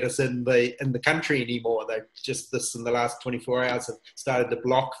even let us in the country anymore. They've just in the last 24 hours have started to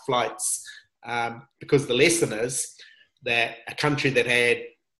block flights because the lesson is that a country that had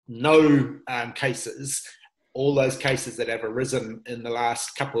no cases, all those cases that have arisen in the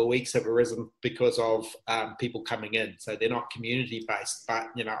last couple of weeks have arisen because of people coming in. So they're not community based, but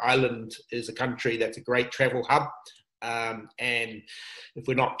Ireland is a country that's a great travel hub. And if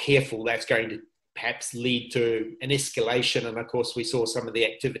we're not careful, that's going to perhaps lead to an escalation. And of course, we saw some of the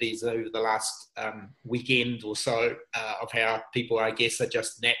activities over the last weekend or so of how people, I guess, are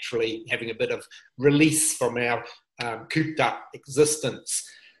just naturally having a bit of release from our cooped up existence.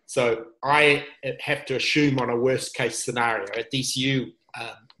 So I have to assume on a worst case scenario at DCU,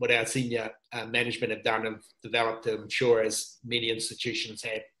 what our senior management have done and developed, I'm sure as many institutions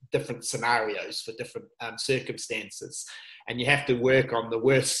have, different scenarios for different circumstances. And you have to work on the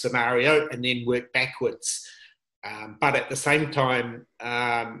worst scenario and then work backwards. But at the same time,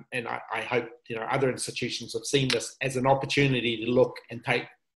 and I hope other institutions have seen this as an opportunity to look and take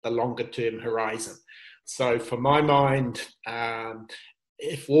the longer term horizon. So for my mind,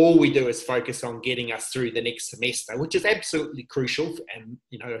 if all we do is focus on getting us through the next semester, which is absolutely crucial and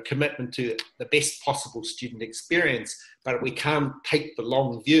a commitment to the best possible student experience, but we can't take the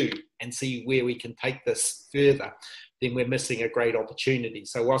long view and see where we can take this further, then we're missing a great opportunity.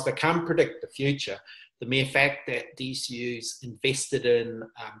 So whilst I can't predict the future, the mere fact that DCU's invested in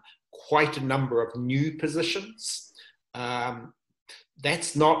quite a number of new positions,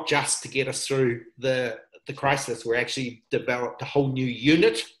 that's not just to get us through the crisis. We're actually developed a whole new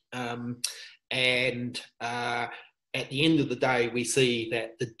unit, and at the end of the day, we see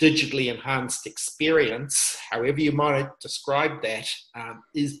that the digitally enhanced experience, however you might describe that,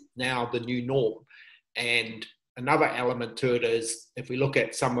 is now the new norm. And another element to it is, if we look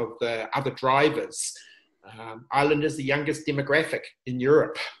at some of the other drivers, Ireland is the youngest demographic in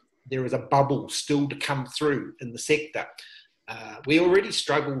Europe. There is a bubble still to come through in the sector. We already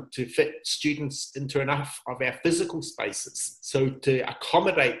struggle to fit students into enough of our physical spaces. So to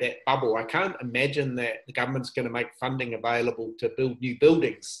accommodate that bubble, I can't imagine that the government's going to make funding available to build new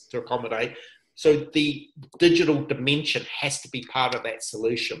buildings to accommodate. So the digital dimension has to be part of that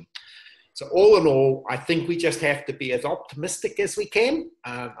solution. So all in all, I think we just have to be as optimistic as we can.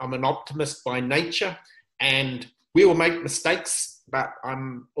 I'm an optimist by nature, and we will make mistakes, but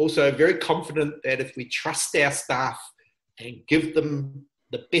I'm also very confident that if we trust our staff and give them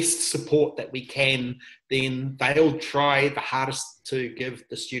the best support that we can, then they'll try the hardest to give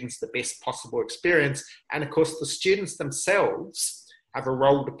the students the best possible experience. And of course, the students themselves have a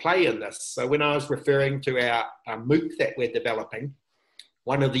role to play in this. So when I was referring to our MOOC that we're developing,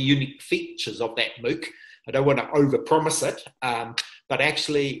 one of the unique features of that MOOC, I don't want to overpromise it, but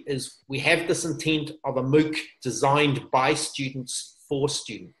actually is we have this intent of a MOOC designed by students for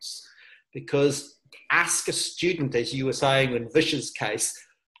students. Because ask a student, as you were saying in Vish's case,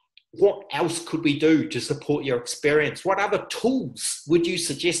 what else could we do to support your experience? What other tools would you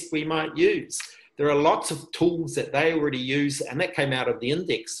suggest we might use? There are lots of tools that they already use, and that came out of the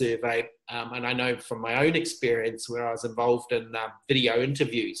index survey. And I know from my own experience where I was involved in video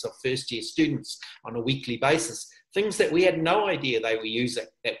interviews of first-year students on a weekly basis, things that we had no idea they were using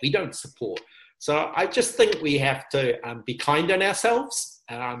that we don't support. So I just think we have to be kind on ourselves.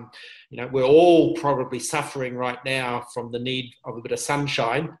 We're all probably suffering right now from the need of a bit of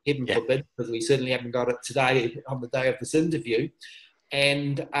sunshine, heaven forbid, because we certainly haven't got it today on the day of this interview.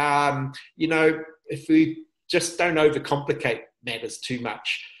 And, if we just don't overcomplicate matters too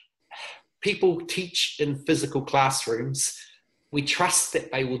much. People teach in physical classrooms. We trust that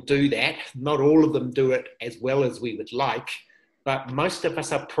they will do that. Not all of them do it as well as we would like. but most of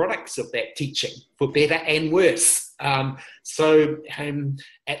us are products of that teaching, for better and worse. So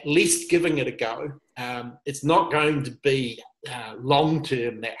at least giving it a go. It's not going to be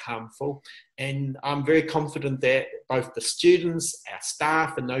long-term that harmful. And I'm very confident that both the students, our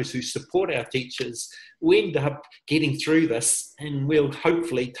staff, and those who support our teachers will end up getting through this, and we'll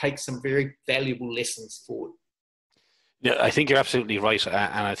hopefully take some very valuable lessons forward. Yeah, I think you're absolutely right.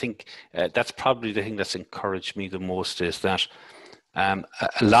 And I think that's probably the thing that's encouraged me the most, is that a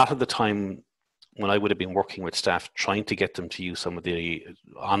lot of the time when I would have been working with staff trying to get them to use some of the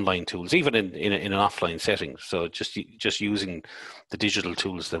online tools, even in an offline setting, so just using the digital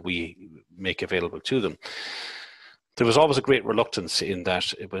tools that we make available to them, there was always a great reluctance in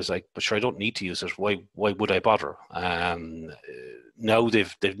that. It was like, but sure, I don't need to use it. Why would I bother? Now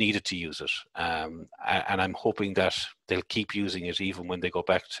they've needed to use it, and I'm hoping that they'll keep using it even when they go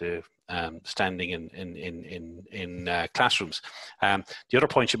back to standing in classrooms. The other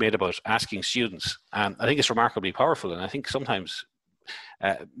point you made about asking students, I think it's remarkably powerful, and I think sometimes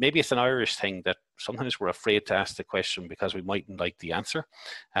maybe it's an Irish thing that sometimes we're afraid to ask the question because we mightn't like the answer.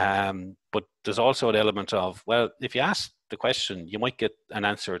 But there's also an element of, well, if you ask the question, you might get an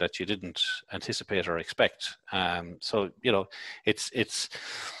answer that you didn't anticipate or expect. So, you know, it's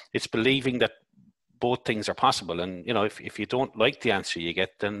believing that both things are possible. And, you know, if you don't like the answer you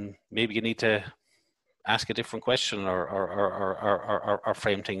get, then maybe you need to ask a different question or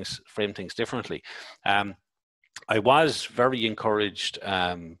frame things differently. I was very encouraged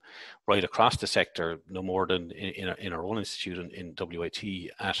right across the sector, no more than in our own institute in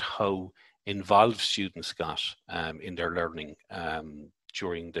WIT, at how involved students got in their learning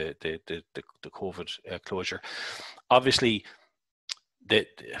during the COVID closure. Obviously,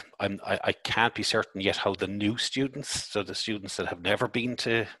 I can't be certain yet how the new students, so the students that have never been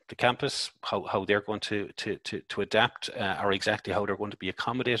to the campus, how they're going to adapt, or exactly how they're going to be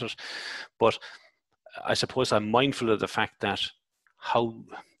accommodated. But I suppose I'm mindful of the fact that how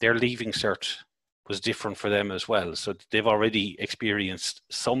their leaving cert was different for them as well. So they've already experienced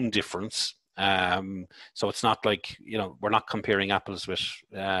some difference. So it's not like, you know, we're not comparing apples with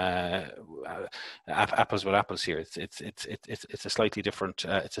apples here. It's a slightly different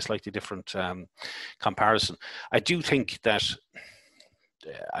comparison. I do think that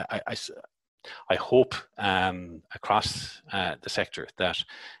I hope across the sector that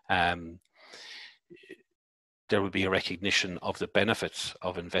there will be a recognition of the benefits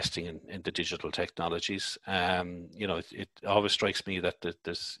of investing in the digital technologies. You know, it always strikes me that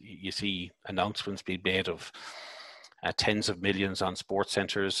you see announcements being made of tens of millions on sports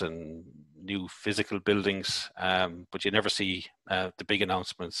centres and new physical buildings, but you never see the big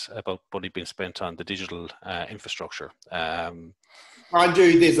announcements about money being spent on the digital infrastructure.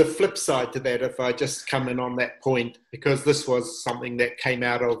 Andrew, there's a flip side to that, if I just come in on that point, because this was something that came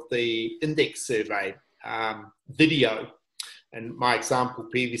out of the index survey. Video, and my example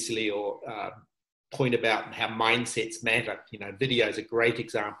previously, or point about how mindsets matter. You know, video is a great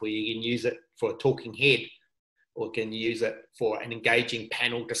example. You can use it for a talking head, or can use it for an engaging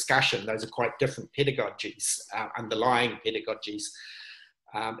panel discussion. Those are quite different pedagogies, underlying pedagogies.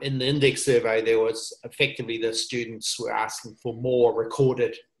 In the index survey, there was effectively the students were asking for more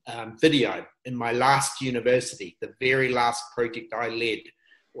recorded video. In my last university, the very last project I led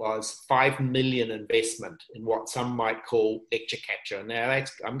was 5 million investment in what some might call lecture capture. Now,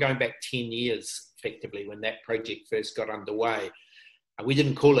 I'm going back 10 years, effectively, when that project first got underway. We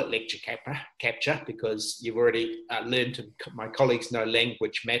didn't call it lecture capture because you've already learned, my colleagues know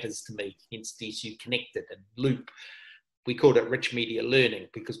language matters to me, hence DCU Connected and Loop. We called it rich media learning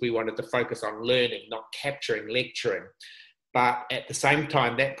because we wanted to focus on learning, not capturing, lecturing. But at the same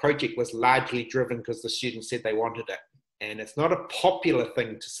time, that project was largely driven because the students said they wanted it. And it's not a popular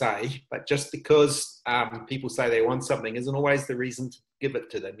thing to say, but just because people say they want something isn't always the reason to give it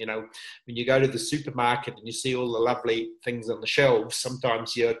to them. You know, when you go to the supermarket and you see all the lovely things on the shelves,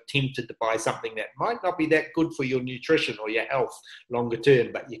 sometimes you're tempted to buy something that might not be that good for your nutrition or your health longer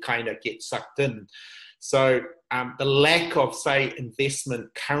term, but you kind of get sucked in. So the lack of, say,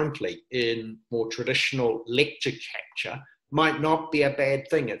 investment currently in more traditional lecture capture might not be a bad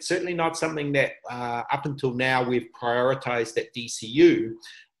thing. It's certainly not something that up until now we've prioritized at DCU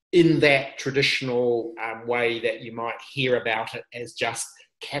in that traditional way that you might hear about it as just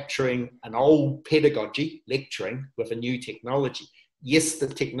capturing an old pedagogy, lecturing, with a new technology. Yes, the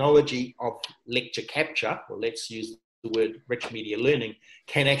technology of lecture capture, or let's use the word rich media learning,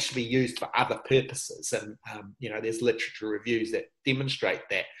 can actually be used for other purposes. And, you know, there's literature reviews that demonstrate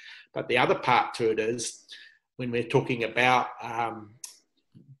that. But the other part to it is, when we're talking about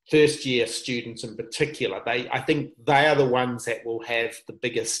first year students in particular, I think they are the ones that will have the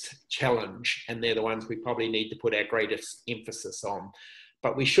biggest challenge, and they're the ones we probably need to put our greatest emphasis on.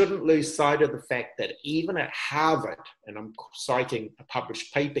 But we shouldn't lose sight of the fact that even at Harvard, and I'm citing a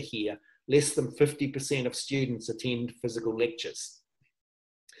published paper here, less than 50% of students attend physical lectures.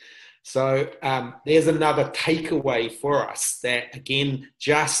 So there's another takeaway for us that, again,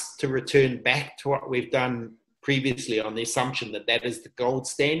 just to return back to what we've done previously on the assumption that that is the gold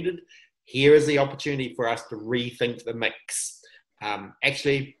standard, here is the opportunity for us to rethink the mix.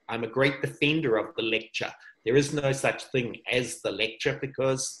 Actually, I'm a great defender of the lecture. There is no such thing as the lecture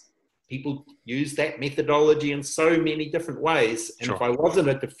because people use that methodology in so many different ways. And if I wasn't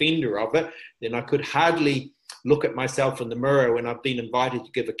a defender of it, then I could hardly look at myself in the mirror when I've been invited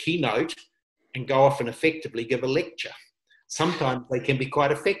to give a keynote and go off and effectively give a lecture. Sometimes they can be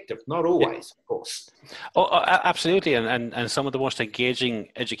quite effective, not always, of course. Oh, absolutely. And some of the most engaging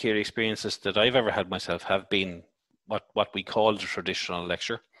educator experiences that I've ever had myself have been what we call the traditional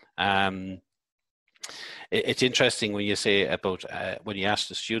lecture. It's interesting when you say about, when you ask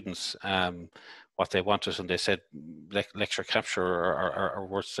the students what they wanted and they said lecture capture or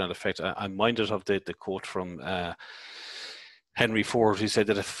words to that effect. I'm minded of the quote from Henry Ford, who said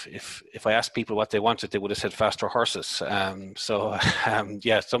that if I asked people what they wanted, they would have said faster horses.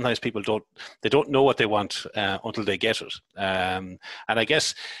 Yeah, sometimes people don't know what they want until they get it. And I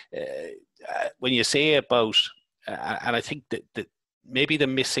guess when you say about, and I think that maybe the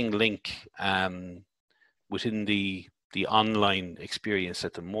missing link within the online experience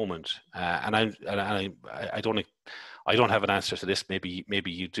at the moment, and I don't have an answer to this. Maybe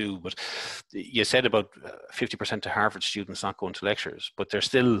you do, but you said about 50% of Harvard students not going to lectures, but they're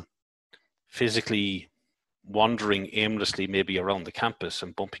still physically wandering aimlessly, maybe around the campus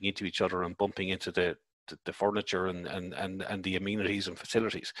and bumping into each other and bumping into the furniture and the amenities and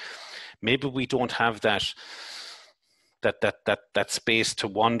facilities. Maybe we don't have that space to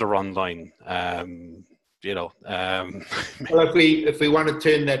wander online. Well, if we want to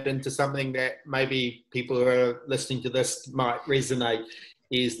turn that into something that maybe people who are listening to this might resonate,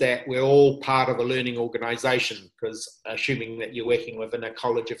 is that we're all part of a learning organisation, because assuming that you're working within a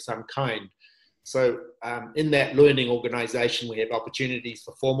college of some kind. So in that learning organisation, we have opportunities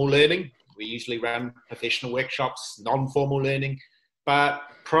for formal learning. We usually run professional workshops, non-formal learning, but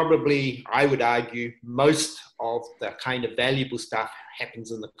probably, I would argue, most of the kind of valuable stuff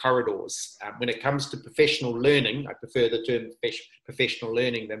happens in the corridors. When it comes to professional learning, I prefer the term professional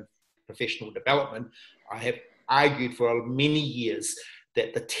learning than professional development. I have argued for many years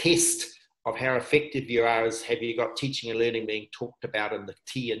that the test of how effective you are is, have you got teaching and learning being talked about in the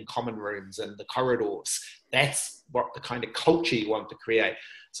tea and common rooms and the corridors. That's what the kind of culture you want to create.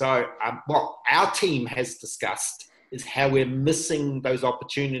 So what our team has discussed is how we're missing those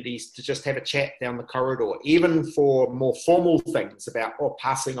opportunities to just have a chat down the corridor, even for more formal things about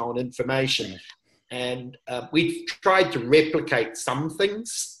passing on information. And we've tried to replicate some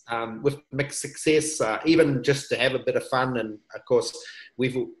things with mixed success, even just to have a bit of fun. And of course,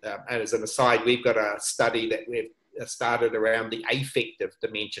 as an aside, we've got a study that we've started around the affective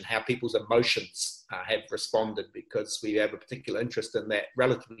dimension, how people's emotions have responded, because we have a particular interest in that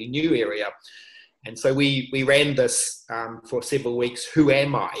relatively new area. And so we ran this for several weeks, Who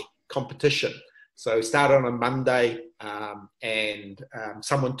Am I? Competition. So we started on a Monday, and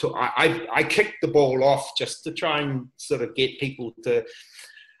someone took, I kicked the ball off just to try and sort of get people to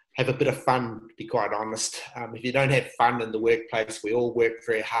have a bit of fun, to be quite honest. If you don't have fun in the workplace, we all work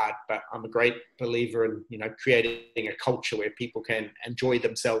very hard, but I'm a great believer in, creating a culture where people can enjoy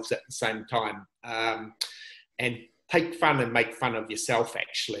themselves at the same time. And take fun and make fun of yourself,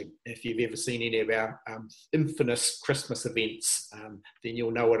 actually. If you've ever seen any of our infamous Christmas events, then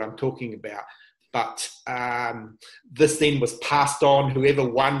you'll know what I'm talking about. But this then was passed on. Whoever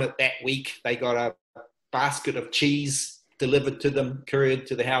won it that week, they got a basket of cheese delivered to them, couriered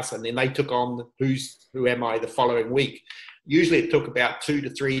to the house, and then they took on Who Am I the following week. Usually it took about 2 to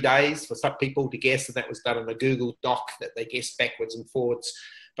 3 days for some people to guess, and that was done in a Google Doc that they guessed backwards and forwards.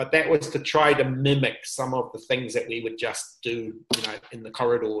 But that was to try to mimic some of the things that we would just do, in the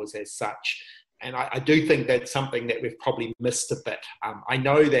corridors as such. And I do think that's something that we've probably missed a bit. I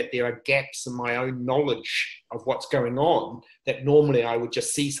know that there are gaps in my own knowledge of what's going on that normally I would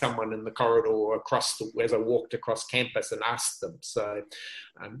just see someone in the corridor or as I walked across campus and ask them. So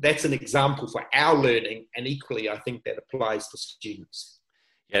that's an example for our learning, and equally I think that applies for students.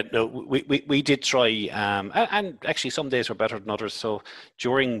 Yeah, no, we did try, and actually some days were better than others. So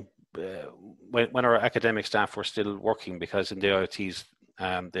during, when our academic staff were still working, because in the IoTs,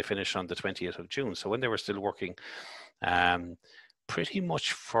 they finished on the 20th of June. So when they were still working, pretty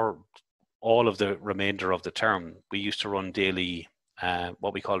much for all of the remainder of the term, we used to run daily,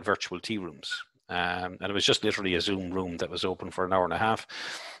 what we call virtual tea rooms. And it was just literally a Zoom room that was open for an hour and a half.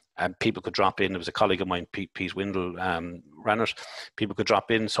 And people could drop in. There was a colleague of mine, Pete Windle, ran it. People could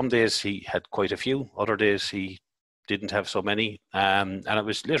drop in. Some days he had quite a few. Other days he didn't have so many. And it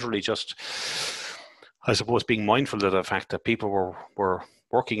was literally just, I suppose, being mindful of the fact that people were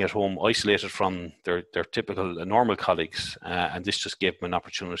working at home, isolated from their typical normal colleagues. And this just gave them an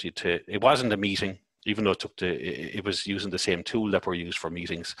opportunity to, it wasn't a meeting, even though it was using the same tool that were used for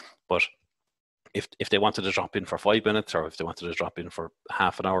meetings. But if they wanted to drop in for 5 minutes, or if they wanted to drop in for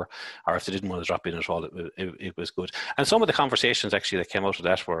half an hour, or if they didn't want to drop in at all, it was good. And some of the conversations actually that came out of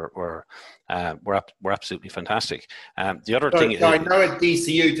that were absolutely fantastic. The other thing, I know at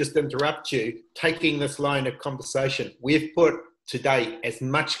DCU, just to interrupt you, taking this line of conversation, we've put today as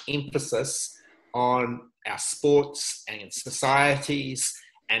much emphasis on our sports and societies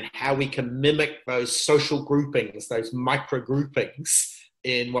and how we can mimic those social groupings, those micro groupings,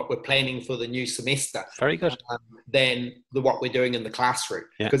 in what we're planning for the new semester. Very good. Than what we're doing in the classroom.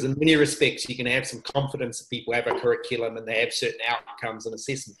 Because in many respects, you can have some confidence that people have a curriculum and they have certain outcomes and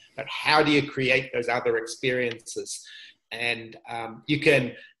assessment. But how do you create those other experiences? And you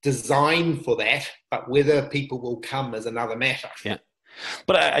can design for that, but whether people will come is another matter. Yeah.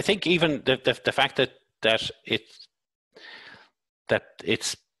 But I think even the fact that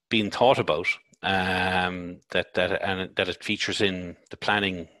it's being thought about, that it features in the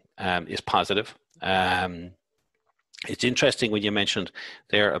planning is positive. It's interesting when you mentioned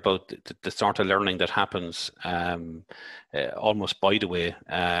there about the sort of learning that happens almost by the way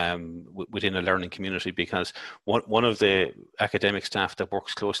within a learning community, because one of the academic staff that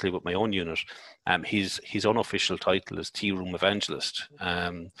works closely with my own unit, his unofficial title is tea room evangelist,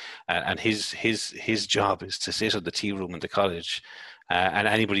 and his job is to sit in the tea room in the college, and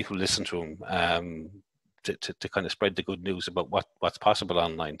anybody who listens to him to kind of spread the good news about what's possible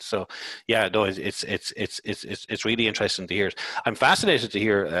online. So yeah, no, it's really interesting to hear. I'm fascinated to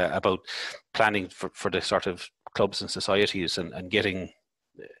hear about planning for the sort of clubs and societies and getting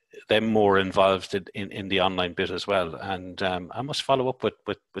them more involved in the online bit as well. And I must follow up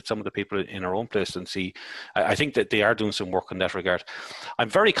with some of the people in our own place and see. I think that they are doing some work in that regard. I'm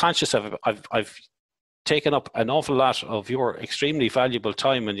very conscious of I've taken up an awful lot of your extremely valuable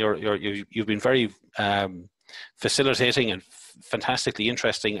time, and you've been very facilitating and fantastically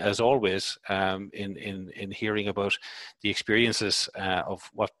interesting as always in hearing about the experiences of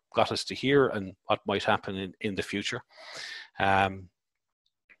what got us to here and what might happen in the future.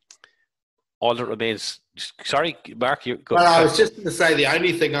 All that remains. Sorry, Mark. You go. Well, I was just going to say the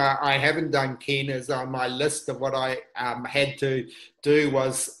only thing I haven't done, Ken, is on my list of what I had to do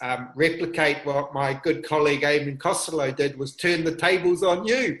was replicate what my good colleague Eamon Costello did, was turn the tables on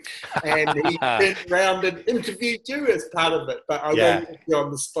you, and he turned around and interviewed you as part of it. But I won't put you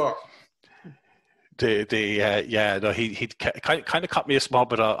on the spot. No, he kind of caught me a small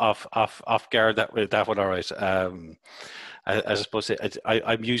bit off guard that one. All right. I suppose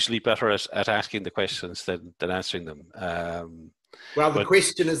I'm usually better at asking the questions than answering them. Well, the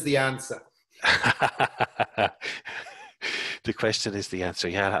question is the answer. The question is the answer.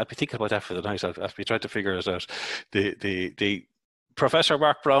 Yeah, I'll be thinking about that for the night. I'll be trying to figure it out. The Professor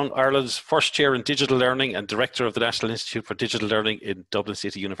Mark Brown, Ireland's first chair in digital learning and director of the National Institute for Digital Learning in Dublin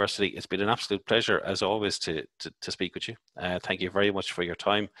City University. It's been an absolute pleasure, as always, to speak with you. Thank you very much for your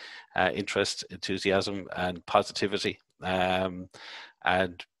time, interest, enthusiasm, and positivity. And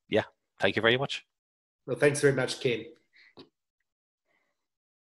yeah, thank you very much. Well, thanks very much, Ken.